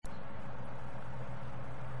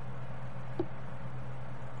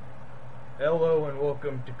Hello and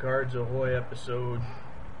welcome to Cards Ahoy episode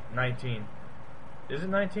 19. Is it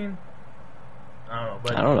 19? I don't know,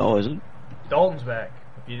 but I don't know, is it? Dalton's back,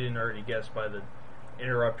 if you didn't already guess by the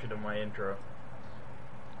interruption of my intro.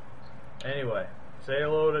 Anyway, say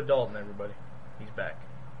hello to Dalton, everybody. He's back.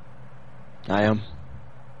 I am.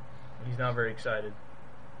 He's not very excited.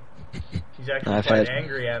 He's actually quite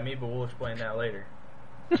angry at me, but we'll explain that later.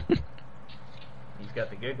 He's got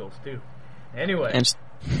the giggles, too. Anyway,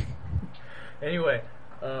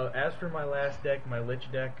 as for my last deck, my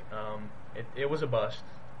Lich deck, it was a bust.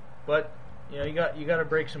 But you got to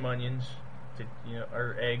break some onions,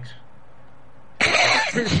 or eggs,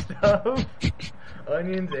 stuff,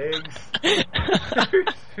 onions, eggs,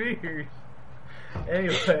 spheres.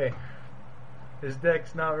 Anyway, this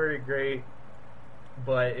deck's not very great,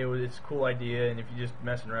 but it's a cool idea, and if you're just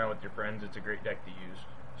messing around with your friends, it's a great deck to use.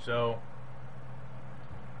 So,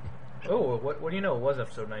 what do you know? It was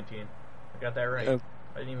episode 19. I got that right. I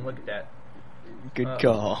didn't even look at that. Good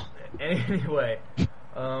call. Anyway,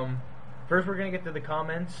 first we're going to get to the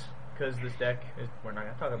comments, because this deck, we're not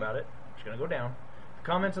going to talk about it. It's just going to go down. The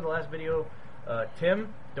comments of the last video,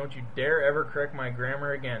 Tim, don't you dare ever correct my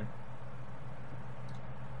grammar again.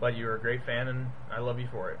 But you're a great fan, and I love you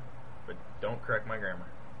for it. But don't correct my grammar.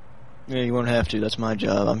 Yeah, you won't have to. That's my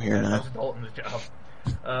job. I'm here now. That's Dalton's job.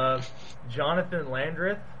 Jonathan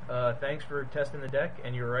Landreth, thanks for testing the deck,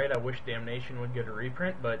 and you're right, I wish Damnation would get a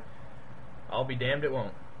reprint, but I'll be damned it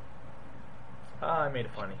won't. I made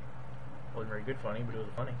it funny. It wasn't very good funny, but it was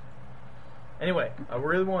funny. Anyway, I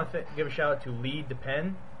really want to give a shout out to Lead the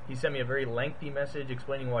Pen. He sent me a very lengthy message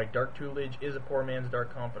explaining why Dark Tutelage is a poor man's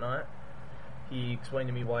Dark Confidant. He explained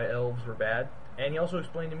to me why elves were bad, and he also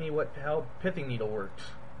explained to me how Pithing Needle works,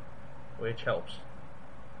 which helps.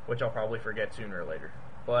 Which I'll probably forget sooner or later.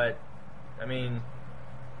 But, I mean,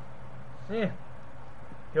 Dalton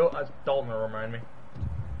will remind me.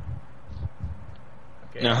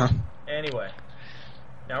 Okay. Anyway,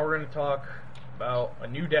 now we're going to talk about a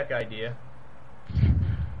new deck idea.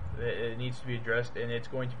 It needs to be addressed, and it's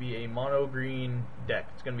going to be a mono green deck.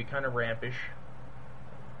 It's going to be kind of rampish.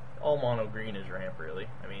 All mono green is ramp, really.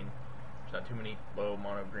 I mean, there's not too many low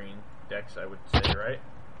mono green decks, I would say, right?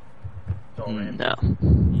 It's all ramp. No.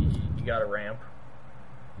 You got a ramp.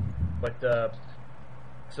 But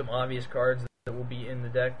some obvious cards that will be in the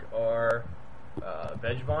deck are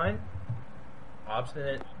Vegevine,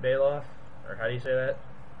 Obstinate Baloth, or how do you say that?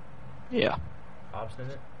 Yeah.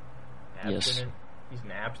 Obstinate? Yes. He's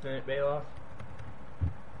an abstinent Baloth.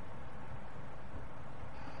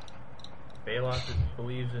 Baloth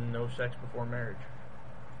believes in no sex before marriage.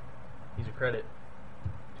 He's a credit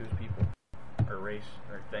to his people, or race,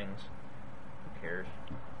 or things. Who cares?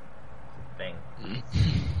 It's a thing.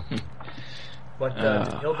 But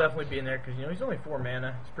he'll definitely be in there because he's only 4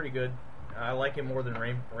 mana. It's pretty good. I like him more than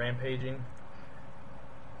Rampaging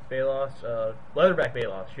Baloth. Leatherback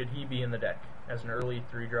Baloth, should he be in the deck as an early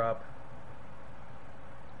 3-drop?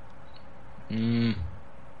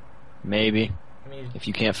 Maybe. I mean, if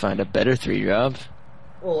you can't find a better 3-drop.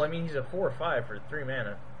 Well, I mean, he's a 4 or 5 for 3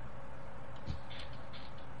 mana.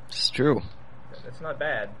 It's true. That's not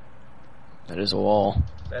bad. That is a wall.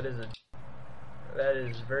 That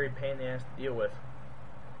is very pain in the ass to deal with.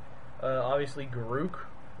 Obviously, Garruk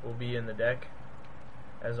will be in the deck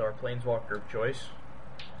as our Planeswalker of choice.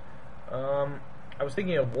 I was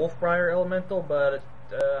thinking of Wolfbriar Elemental, but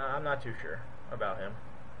I'm not too sure about him.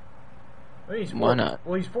 I mean, Why not?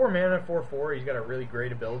 Well, he's 4 mana, 4/4. He's got a really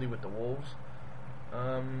great ability with the wolves.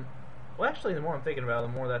 Well, actually, the more I'm thinking about it,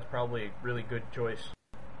 the more that's probably a really good choice.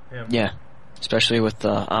 Him. Yeah, especially with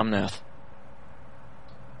Omnath.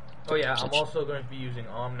 Oh yeah, I'm also going to be using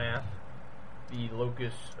Omnath, the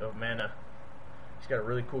Locus of Mana. He's got a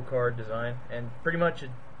really cool card design, and pretty much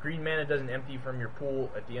green mana doesn't empty from your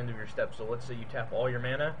pool at the end of your step. So let's say you tap all your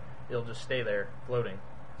mana, it'll just stay there, floating.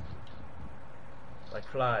 Like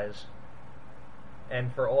flies.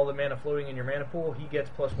 And for all the mana floating in your mana pool, he gets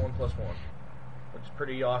 +1/+1. Which is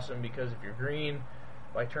pretty awesome, because if you're green,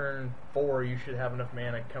 by turn 4 you should have enough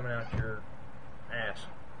mana coming out your ass.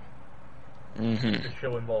 The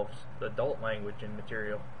show involves the adult language and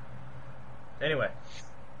material. Anyway.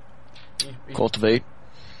 Cultivate.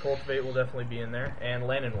 Cultivate will definitely be in there. And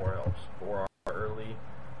Llanowar Elves for our early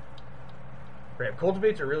ramp.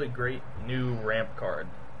 Cultivate's a really great new ramp card.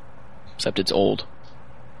 Except it's old.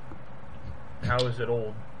 How is it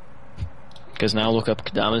old? Because now look up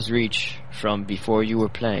Kadama's Reach from before you were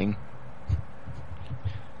playing.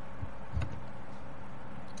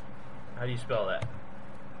 How do you spell that?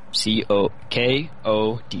 Kodama.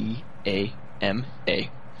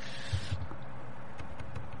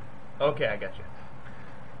 Okay, I got you.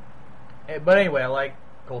 But anyway, I like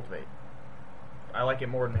Cultivate. I like it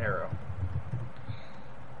more than Harrow.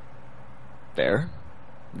 Fair.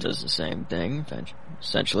 Does the same thing,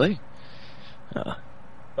 essentially.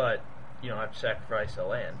 But, I have to sacrifice a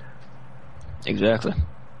land. Exactly.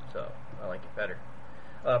 So, I like it better.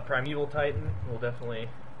 Primeval Titan will definitely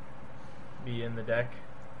be in the deck.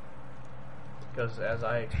 Because, as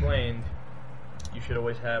I explained, you should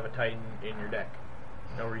always have a Titan in your deck.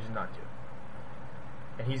 No reason not to.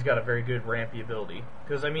 And he's got a very good rampy ability.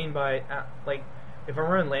 Because, by, if I'm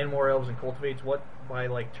running Land War Elves and Cultivates,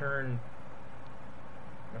 by, turn...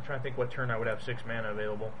 I'm trying to think what turn I would have 6 mana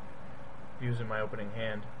available. Using my opening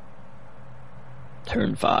hand.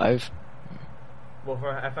 Turn 5. Well,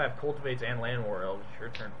 if I have Cultivates and Land War Elves, sure,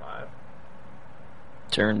 turn 5.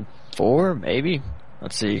 Turn 4, maybe?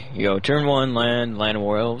 Let's see. You go turn 1, Land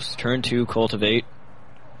War Elves. Turn 2, Cultivate.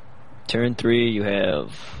 Turn 3, you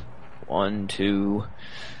have 1, 2,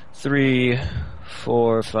 3,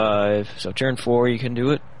 4, 5. So turn 4, you can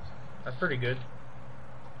do it. That's pretty good.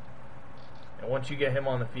 And once you get him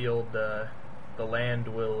on the field, the land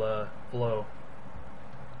will flow.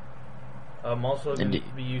 I'm also going to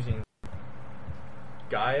be using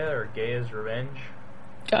Gaia or Gaia's Revenge.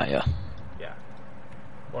 Gaia. Yeah,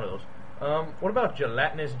 one of those. What about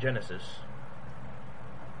Gelatinous Genesis?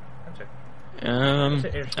 That's an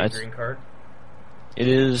interesting green card. It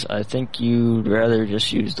is. I think you'd rather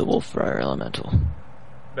just use the Wolfbriar Elemental.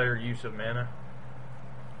 Better use of mana?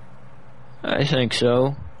 I think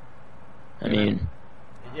so.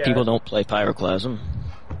 People don't play Pyroclasm.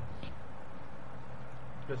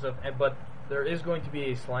 But there is going to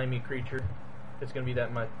be a slimy creature. It's going to be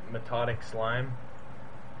that Metotic Slime.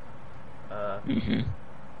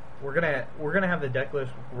 We're gonna have the deck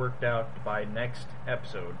list worked out by next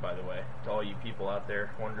episode. By the way, to all you people out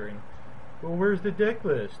there wondering, well, where's the deck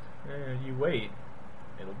list? You wait,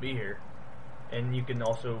 it'll be here, and you can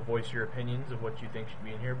also voice your opinions of what you think should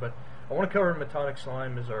be in here. But I want to cover Metotic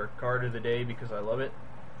Slime as our card of the day because I love it,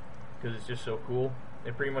 because it's just so cool.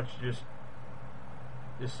 It pretty much just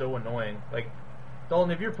is so annoying. Like,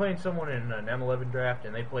 Dalton, if you're playing someone in an M11 draft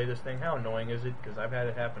and they play this thing, how annoying is it? Because I've had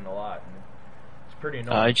it happen a lot. And it's pretty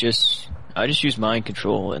annoying. I just use mind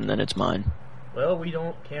control and then it's mine. Well, we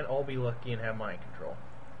can't all be lucky and have mind control.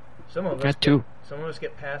 Some of us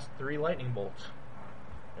get past 3 lightning bolts,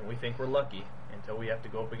 and we think we're lucky until we have to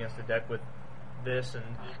go up against a deck with this and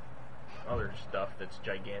other stuff that's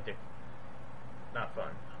gigantic. Not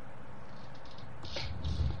fun.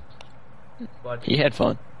 But he had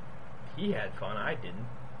fun. He had fun. I didn't.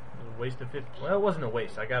 It was a waste of 50. Well, it wasn't a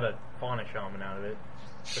waste. I got a Fauna Shaman out of it,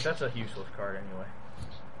 but that's a useless card anyway.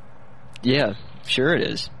 Yeah, sure it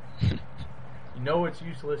is. You know it's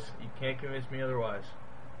useless. You can't convince me otherwise.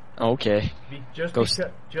 Okay. Just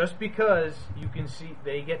because you can see,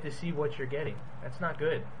 they get to see what you're getting. That's not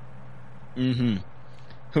good.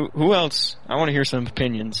 Who else? I want to hear some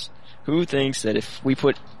opinions. Who thinks that if we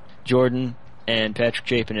put Jordan and Patrick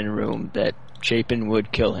Chapin in a room, that Chapin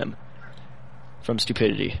would kill him from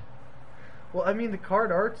stupidity? Well, the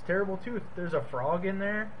card art's terrible too. If there's a frog in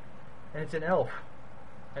there, and it's an elf.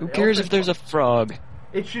 Who cares if there's a frog?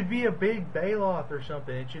 It should be a big Baloth or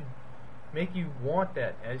something. It should make you want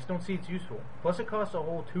that. I just don't see it's useful. Plus, it costs a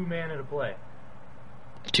whole 2 mana to play.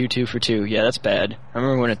 2/2 for 2. Yeah, that's bad. I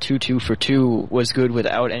remember when a 2/2 for 2 was good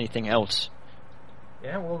without anything else.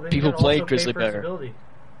 Yeah, well, then people you played also Grizzly pay Bear. ability.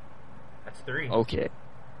 That's 3. Okay.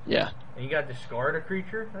 Yeah. And you got to discard a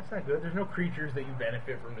creature? That's not good. There's no creatures that you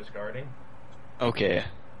benefit from discarding. Okay.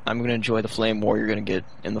 I'm going to enjoy the Flame War you're going to get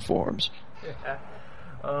in the forums.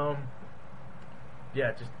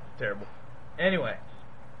 Yeah, just terrible. Anyway,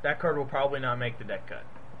 that card will probably not make the deck cut.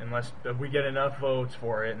 Unless we get enough votes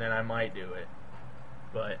for it, and then I might do it.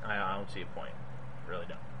 But I don't see a point. Really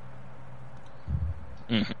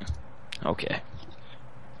don't. Okay.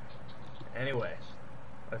 Anyway,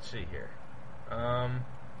 let's see here.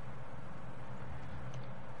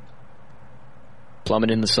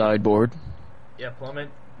 Plummet in the sideboard. Yeah, Plummet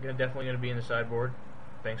definitely going to be in the sideboard.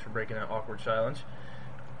 Thanks for breaking that awkward silence.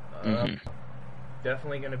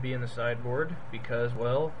 Definitely going to be in the sideboard because,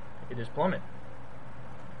 well, it is Plummet.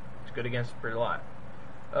 It's good against a lot.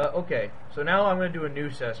 Okay, so now I'm going to do a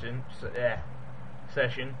new session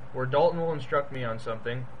where Dalton will instruct me on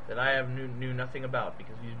something that I knew nothing about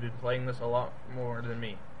because he's been playing this a lot more than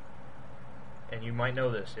me. And you might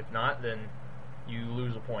know this. If not, then you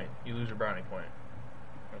lose a point. You lose a brownie point.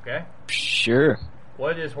 Okay? Sure.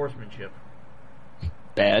 What is horsemanship?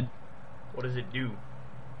 Bad. What does it do?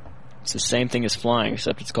 It's the same thing as flying,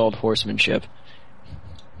 except it's called horsemanship.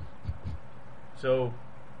 So,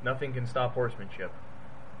 nothing can stop horsemanship.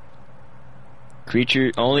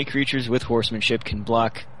 Only creatures with horsemanship can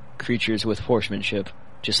block creatures with horsemanship,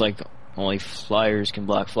 just like only flyers can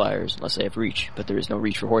block flyers unless they have reach. But there is no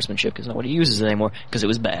reach for horsemanship because nobody uses it anymore because it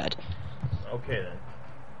was bad. Okay then,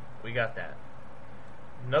 we got that.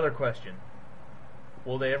 Another question: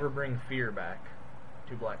 will they ever bring fear back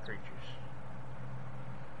to black creatures?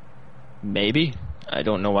 Maybe. I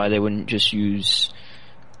don't know why they wouldn't just use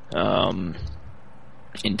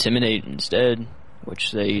intimidate instead,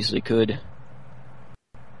 which they easily could.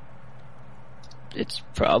 It's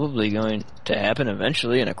probably going to happen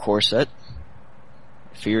eventually in a core set.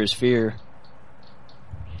 Fear is fear.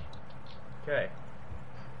 Okay,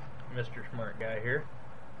 Mr. Smart Guy here.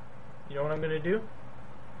 You know what I'm going to do?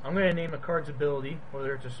 I'm going to name a card's ability,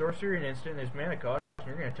 whether it's a sorcery, an instant, and its mana cost, and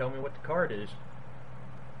you're going to tell me what the card is.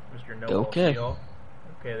 Mr. No. Okay.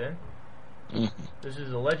 Okay then. This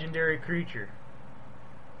is a legendary creature.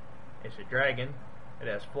 It's a dragon. It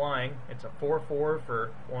has flying. It's a 4/4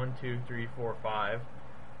 for 1, 2, 3, 4, 5.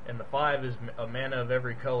 And the 5 is a mana of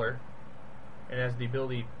every color. And has the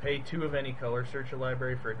ability pay 2 of any color, search a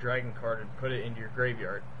library for a dragon card, and put it into your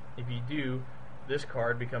graveyard. If you do, this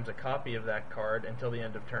card becomes a copy of that card until the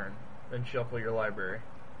end of turn. Then shuffle your library.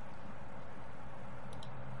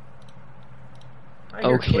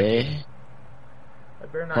 Okay. I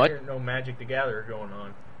better not hear no Magic the Gatherer going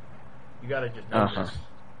on. You gotta just know this.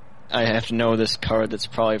 I have to know this card that's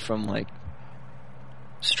probably from, like,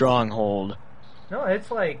 Stronghold. No, it's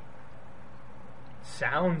like...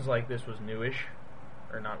 sounds like this was newish.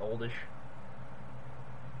 Or not oldish.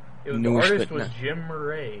 Newish, the artist but was Jim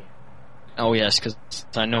Murray. Oh, yes, because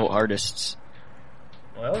I know artists.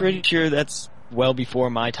 Well, pretty sure that's well before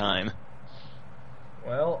my time.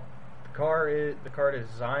 Well, the card is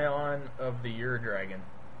Zion of the Ur-Dragon.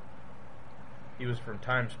 He was from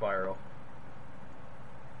Time Spiral.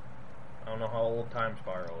 I don't know how old Time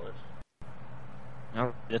Spiral is.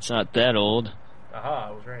 No, it's not that old. Aha,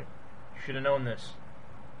 I was right. You should have known this.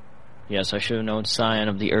 Yes, I should have known Scion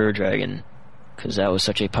of the Ur-Dragon, because that was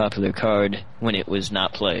such a popular card when it was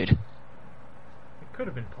not played. It could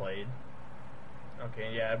have been played.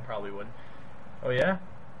 Okay, yeah, it probably wouldn't. Oh, yeah?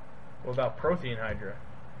 What about Prothean Hydra?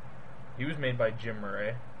 He was made by Jim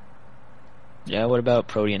Murray. Yeah, what about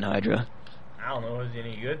Protean Hydra? I don't know, is he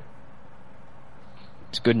any good?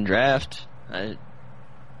 It's good in draft. At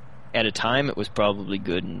a time, it was probably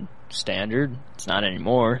good in standard. It's not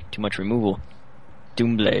anymore. Too much removal.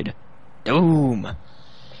 Doomblade. Doom!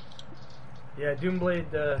 Yeah,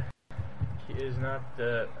 Doomblade is not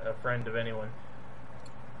a friend of anyone.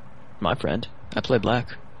 My friend. I play black.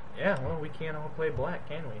 Yeah, well, we can't all play black,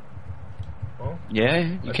 can we? Well,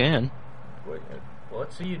 yeah, you can. Well,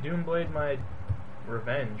 let's see you Doomblade my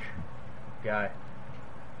revenge guy.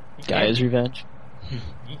 Guy's revenge?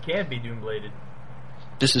 He can be Doombladed.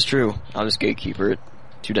 This is true. I'll just gatekeeper it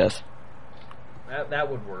to death.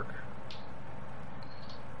 That would work.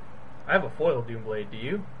 I have a foil Doomblade, do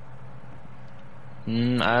you?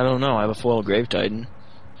 I don't know. I have a foil Grave Titan.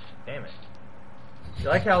 Damn it. You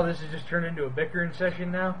like how this has just turned into a bickering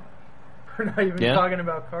session now? We're not even talking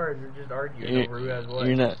about cards, we're just arguing over who has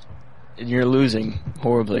what. You're losing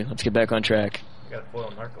horribly. Let's get back on track. I got a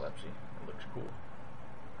foil Narcolepsy. It looks cool.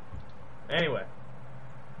 Anyway.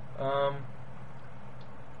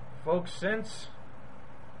 Folks, since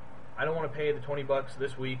I don't want to pay the $20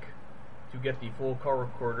 this week to get the full call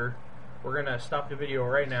recorder, we're going to stop the video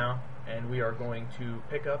right now, and we are going to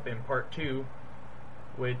pick up in part 2,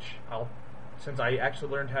 which since I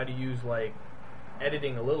actually learned how to use, like,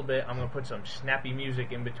 editing a little bit, I'm going to put some snappy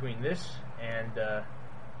music in between this and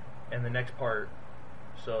the next part.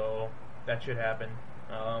 So that should happen.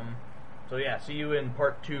 So yeah, see you in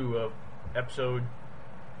part 2 of episode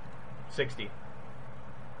 60.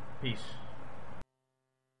 Peace.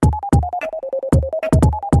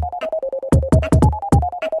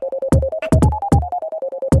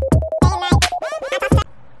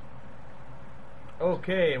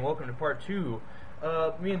 Okay, and welcome to part 2.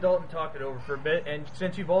 Me and Dalton talked it over for a bit, and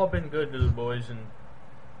since you've all been good to the boys and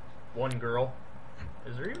one girl,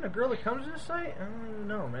 is there even a girl that comes to this site? I don't even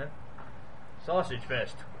know, man. Sausage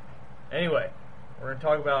Fest. Anyway, we're going to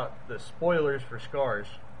talk about the spoilers for Scars,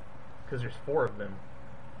 because there's 4 of them.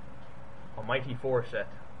 A Mighty 4 set.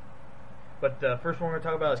 But the first one we're going to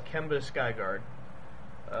talk about is Kemba's Skyguard.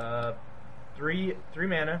 3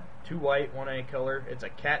 mana, 2 white, 1 any color. It's a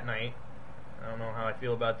cat knight. I don't know how I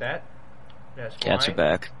feel about that. It has flying. Cats are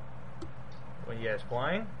back. When he has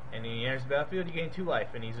flying, and he enters the battlefield, you gain 2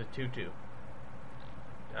 life, and he's a 2/2.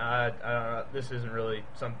 I don't know. This isn't really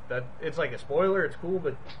it's like a spoiler. It's cool,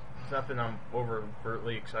 but it's nothing I'm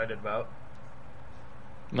overtly excited about.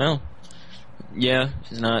 Well, yeah,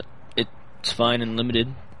 it's not. It's fine and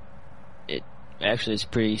limited. It actually is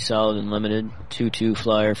pretty solid and limited. 2/2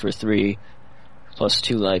 flyer for 3, plus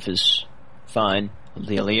 2 life is fine.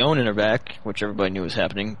 The Leon in her back, which everybody knew was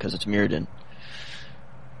happening because it's Mirrodin.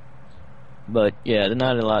 But yeah, there's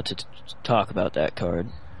not a lot to talk about that card.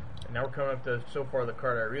 And now we're coming up to, so far, the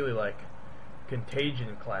card I really like.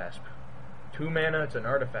 Contagion Clasp. 2 mana, it's an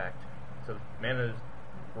artifact. So mana is,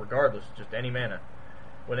 regardless, just any mana.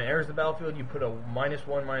 When it enters the battlefield, you put a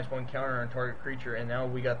 -1/-1 counter on target creature, and now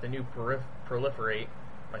we got the new Proliferate.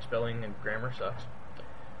 My spelling and grammar sucks.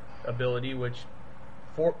 Ability, which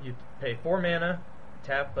you pay 4 mana,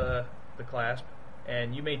 tap the clasp,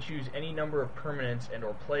 and you may choose any number of permanents and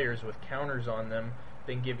or players with counters on them,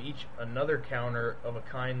 then give each another counter of a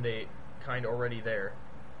kind already there.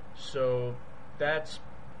 So that's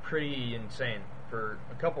pretty insane for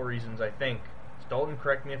a couple reasons, I think. Dalton,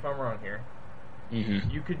 correct me if I'm wrong here. Mm-hmm.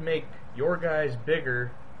 You could make your guys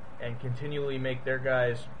bigger and continually make their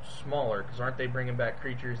guys smaller, because aren't they bringing back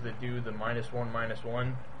creatures that do the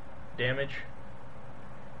 -1/-1 damage?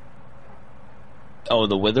 Oh,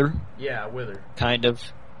 the Wither? Yeah, Wither. Kind of.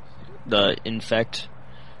 The Infect.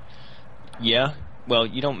 Yeah. Well,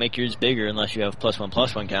 you don't make yours bigger unless you have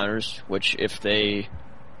 +1/+1 counters, which if they...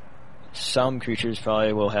 Some creatures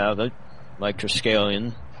probably will have it, like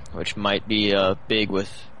Triskelion, which might be big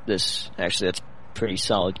with this. Actually, that's pretty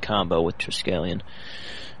solid combo with Triskelion.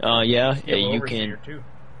 Yeah, you can... Too.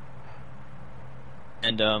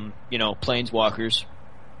 And, Planeswalkers.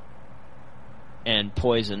 And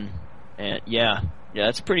Poison. And yeah,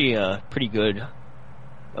 that's pretty good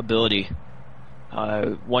ability.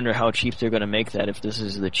 I wonder how cheap they're going to make that if this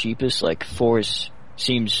is the cheapest. Like, 4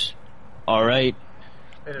 seems alright.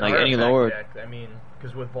 Like, any lower... Deck, I mean,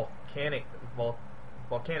 because with Volcanic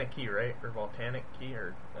Key, right? Or Volcanic Key,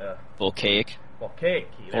 or... Volcaic.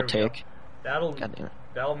 Volcaic Key, there Voltaic. we go.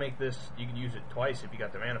 That'll make this... You can use it twice if you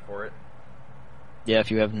got the mana for it. Yeah,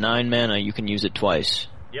 if you have 9 mana, you can use it twice.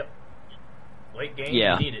 Yep. Late game,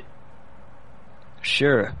 yeah. You need it.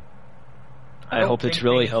 Sure. I hope it's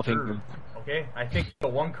really helping them. Okay? I think the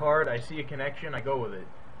one card, I see a connection, I go with it.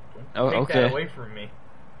 Don't take that away from me.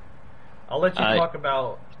 I'll let you talk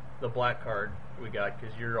about the black card we got,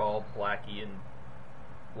 because you're all blacky and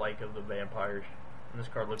like of the vampires. And this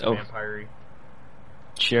card looks vampire-y.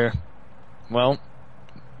 Sure. Well,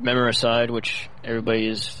 Memoricide, which everybody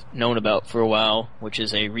has known about for a while, which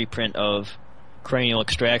is a reprint of Cranial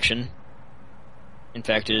Extraction. In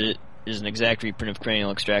fact, it is an exact reprint of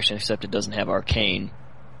Cranial Extraction, except it doesn't have Arcane,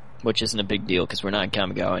 which isn't a big deal because we're not in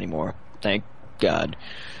Kamigawa anymore. Thank God.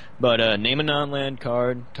 But name a non-land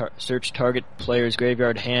card, search target player's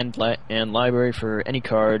graveyard, hand, and library for any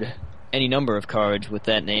card, any number of cards with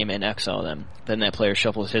that name, and exile them. Then that player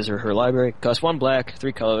shuffles his or her library, costs 1 black,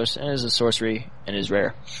 3 colors, and is a sorcery, and is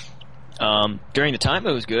rare. During the time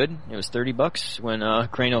it was good. It was $30 when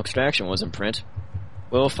Cranial Extraction was in print.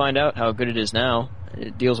 We'll find out how good it is now.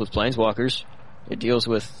 It deals with Planeswalkers. It deals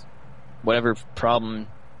with whatever problem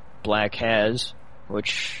black has,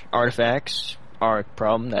 which artifacts are a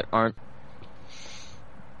problem that aren't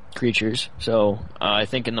creatures. So I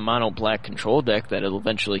think in the mono black control deck that it'll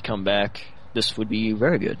eventually come back, this would be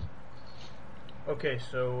very good. Okay,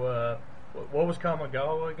 so what was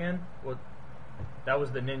Kamigawa again? That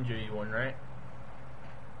was the ninja one, right?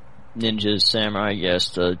 Ninjas, samurai, yes,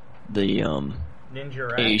 the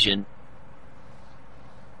Ninja rat? Asian.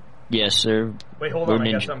 Yes, sir. Wait, hold on,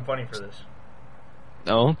 I got something funny for this.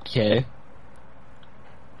 Okay.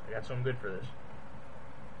 I got something good for this.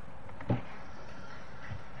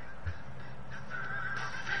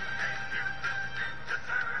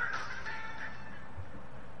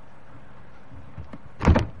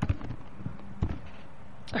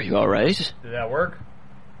 Are you alright? Did that work?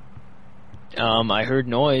 I heard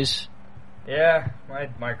noise. Yeah, my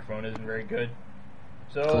microphone isn't very good.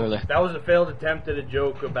 So, Clearly. That was a failed attempt at a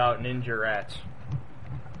joke about ninja rats.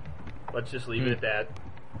 Let's just leave it at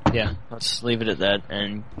that. Yeah, let's leave it at that.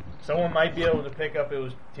 And someone might be able to pick up it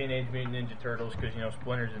was Teenage Mutant Ninja Turtles, because,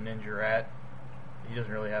 Splinter's a ninja rat. He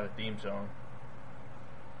doesn't really have a theme song.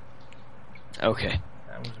 Okay.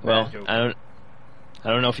 That was a well, bad joke. I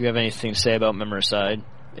don't know if you have anything to say about Memoricide.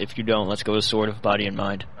 If you don't, let's go with Sword of Body and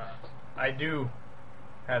Mind. I do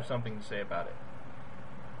have something to say about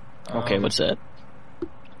it. Okay, what's that?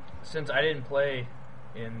 Since I didn't play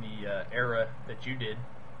in the era that you did,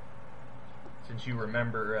 since you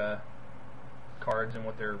remember cards and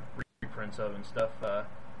what they're reprints of and stuff,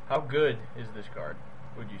 how good is this card,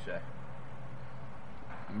 would you say?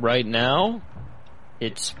 Right now,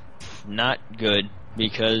 it's not good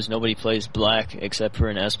because nobody plays black except for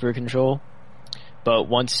an Esper control. But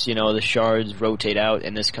once, the shards rotate out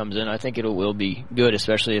and this comes in, I think it will be good,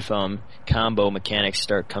 especially if combo mechanics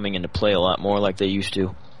start coming into play a lot more like they used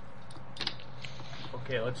to.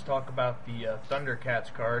 Okay, let's talk about the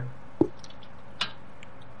Thundercats card.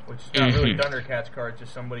 Which is not really Thundercats card,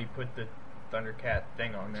 just somebody put the Thundercat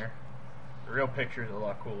thing on there. The real picture is a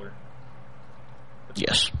lot cooler.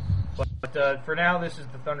 Yes. But for now, this is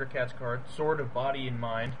the Thundercats card. Sword of Body and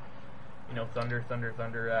Mind. Thunder, thunder,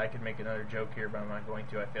 thunder. I could make another joke here, but I'm not going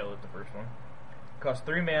to. I failed at the first one. It costs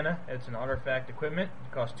 3 mana. It's an artifact equipment.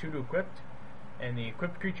 It costs 2 to equip. And the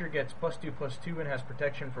equipped creature gets +2/+2 and has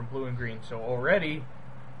protection from blue and green. So already,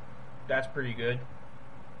 that's pretty good.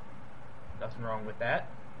 Nothing wrong with that.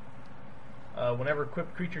 Whenever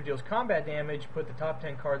equipped creature deals combat damage, put the top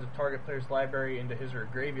 10 cards of target player's library into his or her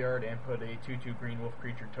graveyard and put a 2/2 green wolf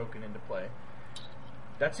creature token into play.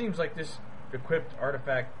 That seems like this equipped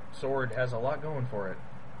artifact sword has a lot going for it.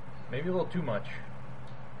 Maybe a little too much.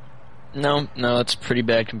 No, it's pretty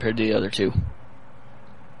bad compared to the other two.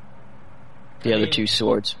 The other two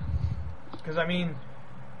swords. Because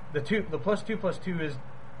the +2/+2 is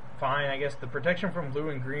fine. I guess the protection from blue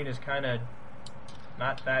and green is kind of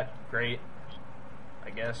not that great. I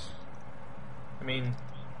guess. I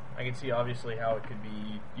can see obviously how it could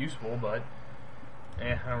be useful, but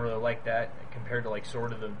I don't really like that compared to like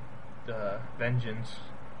Sword of the Vengeance.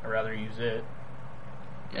 I'd rather use it.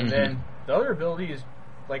 And then the other ability is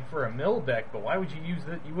like for a mill deck, but why would you use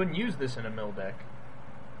that? You wouldn't use this in a mill deck.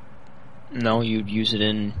 No, you'd use it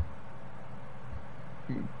in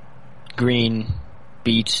green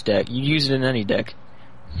beach deck. You'd use it in any deck.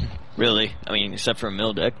 Really. Except for a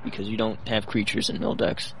mill deck, because you don't have creatures in mill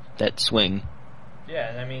decks that swing.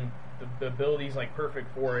 Yeah, the ability's like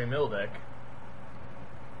perfect for a mill deck.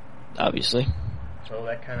 Obviously. So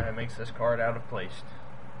that kind of makes this card out of place.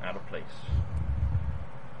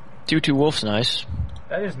 2/2 wolf's nice.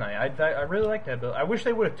 That is nice. I really like that ability. I wish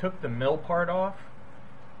they would have took the mill part off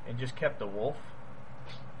and just kept the wolf.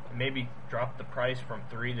 And maybe dropped the price from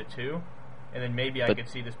 3 to 2. And then maybe I could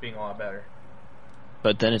see this being a lot better.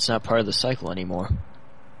 But then it's not part of the cycle anymore.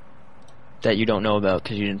 That you don't know about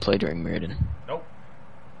because you didn't play during Mirrodin. Nope.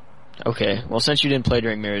 Okay, well, since you didn't play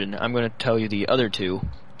during Mirrodin, I'm going to tell you the other two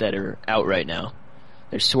that are out right now.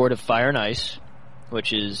 There's Sword of Fire and Ice,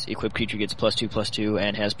 which is equipped creature gets +2/+2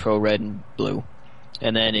 and has pro red and blue.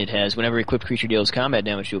 And then it has, whenever equipped creature deals combat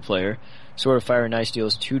damage to a player, Sword of Fire and Ice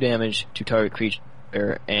deals 2 damage to target creature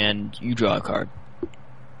and you draw a card.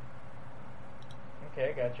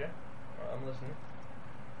 Okay, gotcha. I'm listening.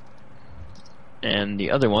 And the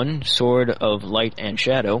other one, Sword of Light and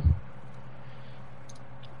Shadow,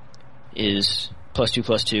 is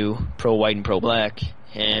 +2/+2, pro white and pro black,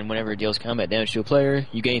 and whenever it deals combat damage to a player,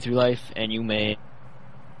 you gain 3 life, and you may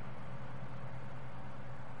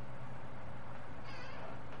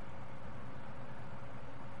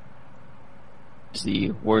is the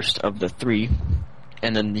worst of the 3.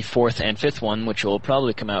 And then the 4th and 5th one, which will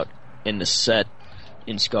probably come out in the set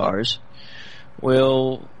in Scars,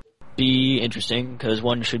 will be interesting, because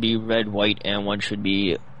one should be red, white, and one should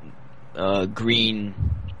be green,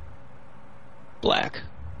 black.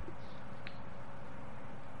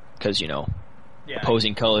 Because,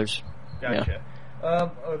 opposing colors. Gotcha. Yeah.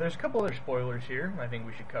 There's a couple other spoilers here I think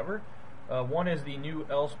we should cover. One is the new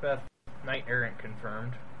Elspeth Knight Errant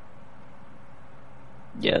confirmed.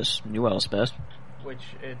 Yes, new Elspeth.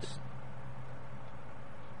 Which it's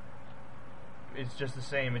just the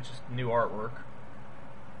same, it's just new artwork.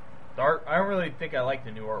 The art, I don't really think I like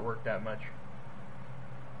the new artwork that much.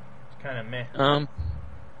 It's kind of meh.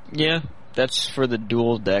 Yeah, that's for the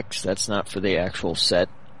dual decks, that's not for the actual set.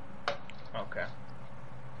 Okay.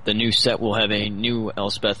 The new set will have a new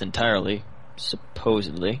Elspeth entirely,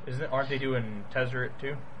 supposedly. Aren't they doing Tezzeret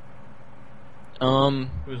too?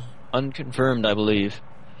 Who's unconfirmed, I believe.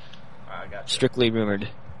 I got you. Strictly rumored.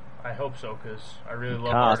 I hope so, because I really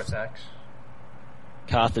love Koth. artifacts.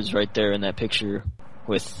 Koth is right there in that picture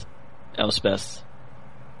with Elspeth.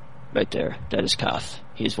 Right there. That is Koth.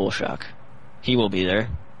 He is Volshock. He will be there.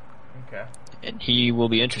 Okay. And he will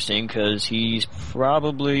be interesting because he's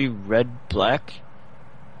probably red-black.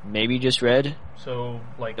 Maybe just red. So,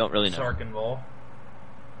 like, don't really know. Sarkhanval.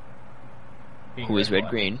 Who is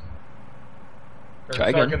red-green. Or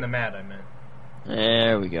Try Sarkhan again. the Mad, I meant.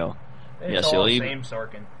 There we go. It's all the same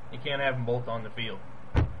Sarkhan. You can't have them both on the field.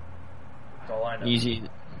 That's all I know. Easy.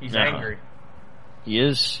 He's angry. He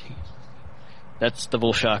is. That's the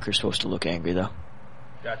Volshocker supposed to look angry, though.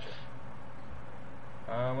 Gotcha.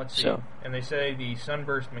 Let's see. So. And they say the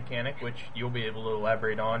Sunburst mechanic, which you'll be able to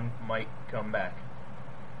elaborate on, might come back.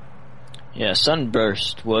 Yeah,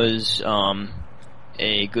 Sunburst was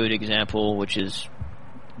a good example, which is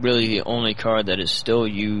really the only card that is still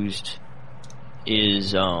used,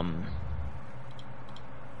 is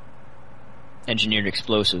Engineered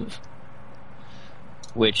Explosive,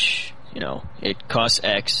 which, it costs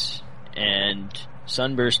X, and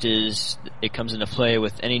Sunburst it comes into play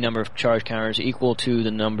with any number of charge counters equal to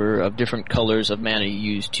the number of different colors of mana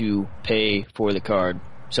you use to pay for the card.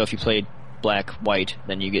 So if you played black, white,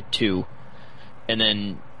 then you get 2. And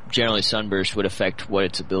then generally Sunburst would affect what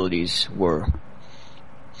its abilities were,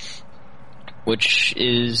 which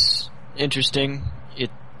is interesting.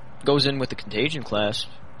 It goes in with the Contagion class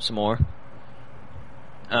some more.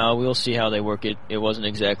 We'll see how they work it. It wasn't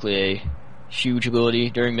exactly a huge ability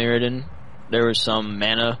during Mirrodin. There were some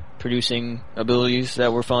mana producing abilities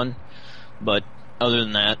that were fun, but other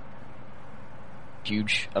than that,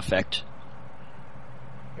 huge effect.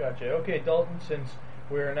 Gotcha. Okay, Dalton, since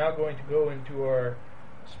we're now going to go into our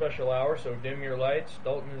special hour, so dim your lights,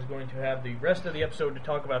 Dalton is going to have the rest of the episode to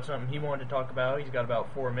talk about something he wanted to talk about. He's got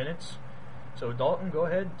about 4 minutes. So Dalton, go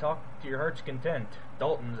ahead and talk to your heart's content.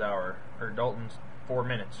 Dalton's hour, or Dalton's 4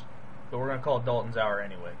 minutes. But we're going to call it Dalton's hour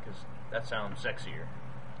anyway, because that sounds sexier.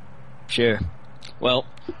 Sure. Well,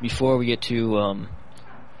 before we get to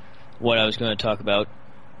what I was going to talk about,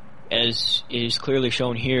 as is clearly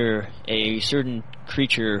shown here, a certain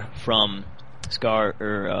creature from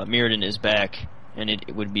Mirrodin is back, and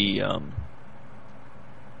it would be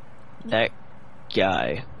that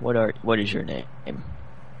guy. What is your name?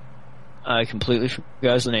 I completely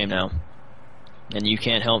forgot the name now, and you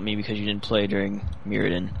can't help me because you didn't play during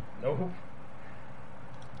Mirrodin. Nope.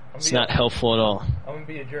 It's not helpful at all. I'm gonna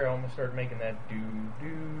be a jerk. I'm gonna start making that do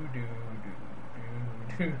do do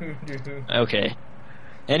do do do. Okay.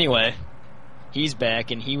 Anyway, he's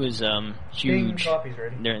back, and he was huge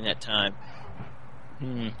during that time.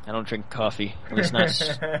 I don't drink coffee. At least not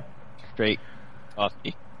straight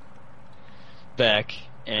coffee. Back,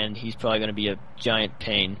 and he's probably going to be a giant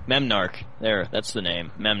pain. Memnarch. There, that's the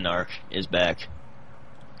name. Memnarch is back.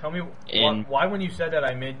 Tell me, why when you said that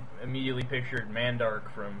I immediately pictured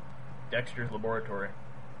Mandark from Dexter's Laboratory?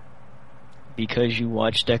 Because you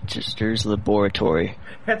watched Dexter's Laboratory.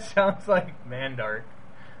 That sounds like Mandark.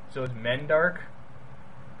 So it's Mendark?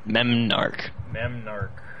 Memnarch. Memnarch.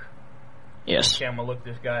 Yes. Okay, I'm going to look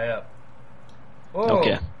this guy up. Whoa!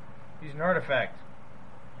 Okay. He's an artifact.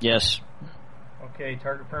 Yes. Okay,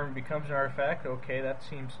 target permanent becomes an artifact. Okay, that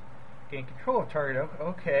seems... Gain control of target.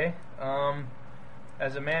 Okay.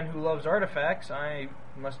 As a man who loves artifacts, I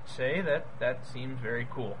must say that seems very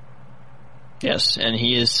cool. Yes, and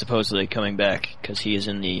he is supposedly coming back, because he is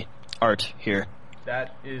in the art here.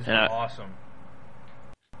 That is awesome.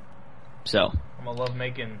 So. I'm going to love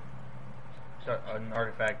making an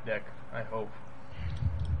artifact deck, I hope.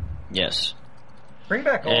 Yes. Bring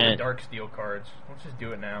back all the Darksteel cards. Let's just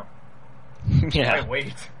do it now. Yeah. Why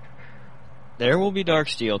wait? There will be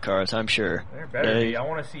Darksteel cards, I'm sure. There better be. I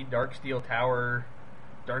want to see Darksteel Tower,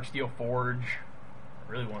 Darksteel Forge.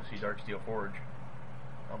 I really want to see Darksteel Forge.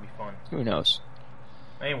 That'll be fun. Who knows?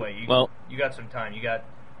 Anyway, you got some time. You got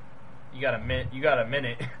a minute. You got a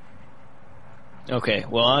minute. Okay.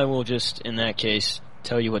 Well, I will just, in that case,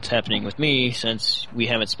 tell you what's happening with me, since we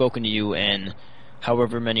haven't spoken to you in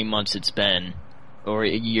however many months it's been, or a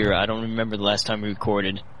year. I don't remember the last time we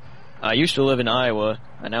recorded. I used to live in Iowa.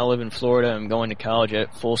 I now live in Florida. I'm going to college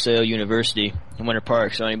at Full Sail University in Winter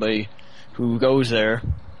Park. So anybody who goes there,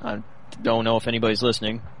 I don't know if anybody's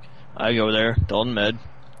listening. I go there, Dalton Med,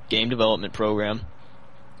 game development program,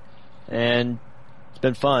 and it's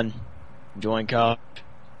been fun enjoying college.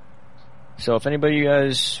 So if anybody of you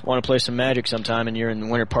guys want to play some Magic sometime and you're in the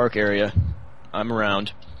Winter Park area, I'm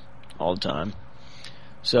around all the time.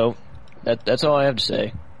 So that's all I have to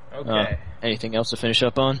say. Okay. Anything else to finish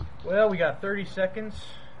up on? Well, we got 30 seconds,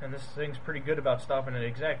 and this thing's pretty good about stopping at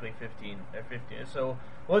exactly 15. So,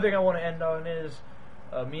 one thing I want to end on is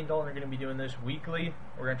me and Dalton are going to be doing this weekly.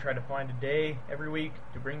 We're going to try to find a day every week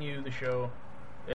to bring you the show